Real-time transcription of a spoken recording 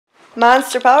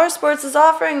Monster Powersports is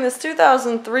offering this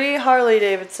 2003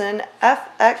 Harley-Davidson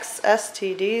FX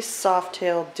STD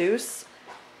Softail Deuce.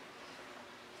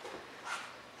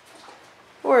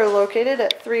 We're located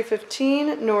at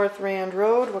 315 North Rand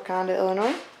Road, Wauconda,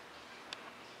 Illinois.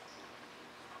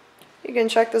 You can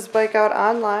check this bike out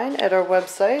online at our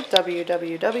website,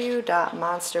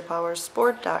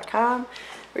 www.monsterpowersport.com,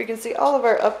 where you can see all of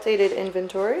our updated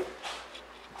inventory.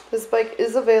 This bike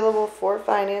is available for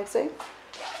financing.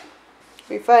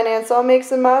 We finance all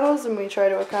makes and models, and we try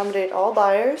to accommodate all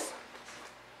buyers.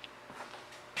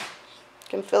 You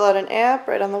can fill out an app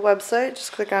right on the website.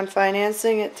 Just click on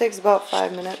financing. It takes about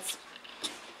 5 minutes.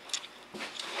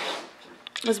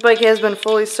 This bike has been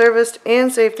fully serviced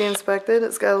and safety inspected.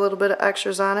 It's got a little bit of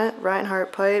extras on it.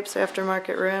 Reinhardt pipes,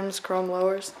 aftermarket rims, chrome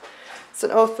lowers. It's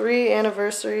an 03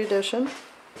 anniversary edition.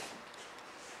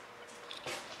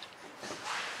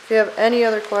 If you have any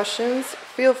other questions,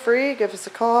 feel free, give us a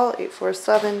call,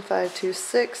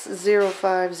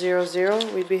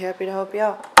 847-526-0500. We'd be happy to help you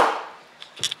out.